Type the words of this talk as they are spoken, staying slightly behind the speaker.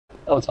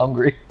I was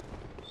hungry.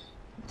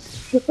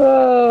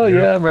 Oh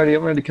yeah, I'm ready.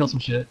 I'm ready to kill some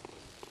shit.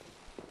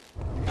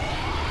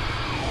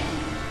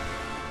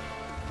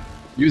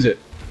 Use it.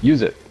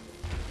 Use it.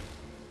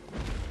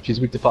 She's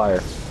weak to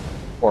fire.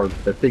 Or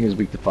the thing is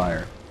weak to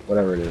fire.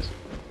 Whatever it is.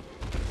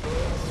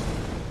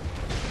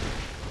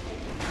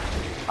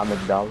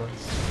 $100.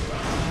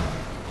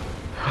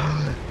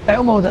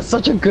 Elmo, that's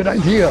such a good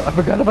idea. I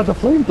forgot about the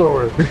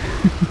flamethrower.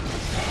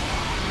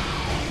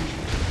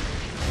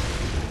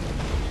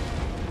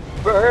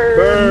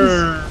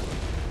 Burns.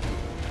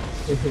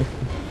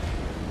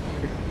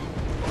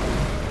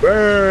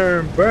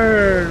 Burn!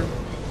 Burn!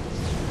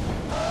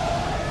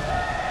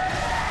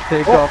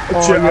 Take Oh, off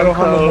all shit, I your don't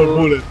have no more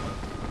clothes.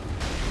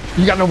 bullets.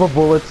 You got no more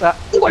bullets. Oh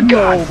my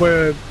god! No,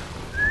 man.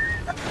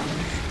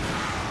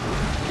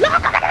 No,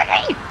 come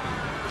at me!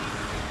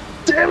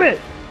 Damn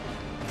it!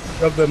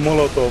 Got the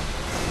Molotov.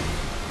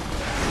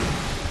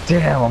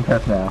 Damn, I'm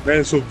pissed now.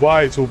 Man,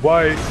 survive,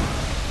 survive.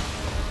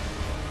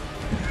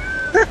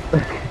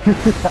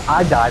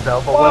 I died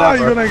though, but Why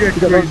whatever. you gonna get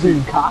Because I was crazy?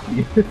 being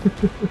cocky.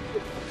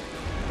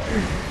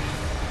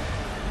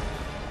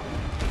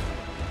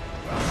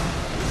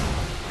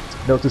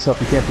 Note to self,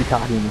 you can't be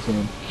cocky in this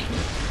game.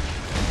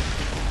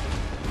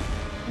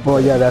 Well,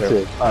 yeah, that's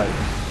it. Alright.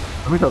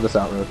 Let me throw this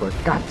out real quick.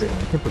 God damn,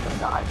 I can't believe I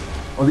died.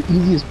 Oh, the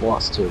easiest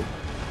boss too.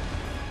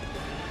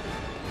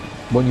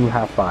 When you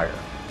have fire.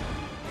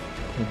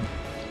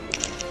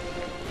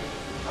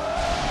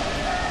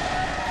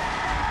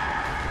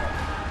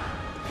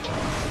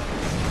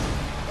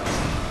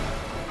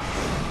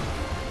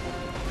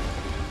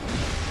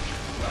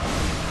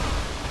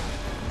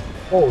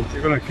 Oh,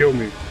 you're gonna kill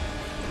me.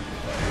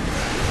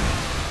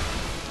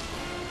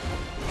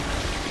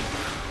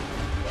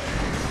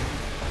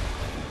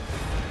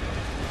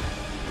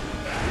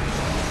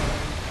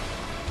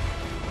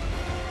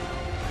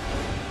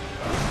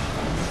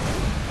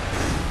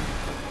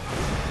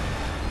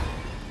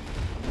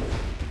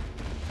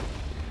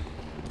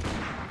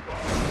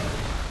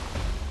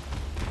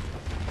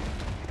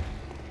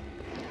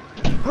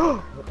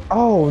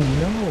 Oh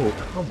no,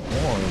 come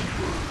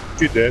on.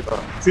 She dead.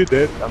 She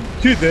dead.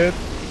 She dead.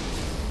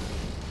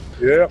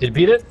 Yeah. Did you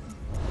beat it?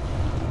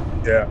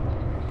 Yeah.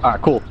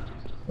 Alright, cool.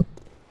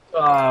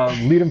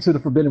 Lead him to the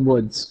Forbidden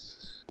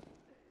Woods.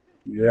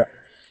 Yeah.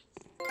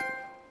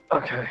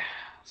 Okay,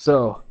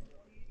 so.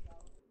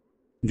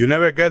 You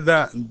never get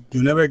that.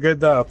 You never get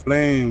that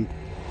flame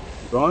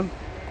gun.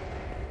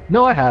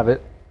 No, I have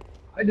it.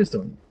 I just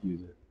don't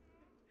use it.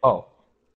 Oh.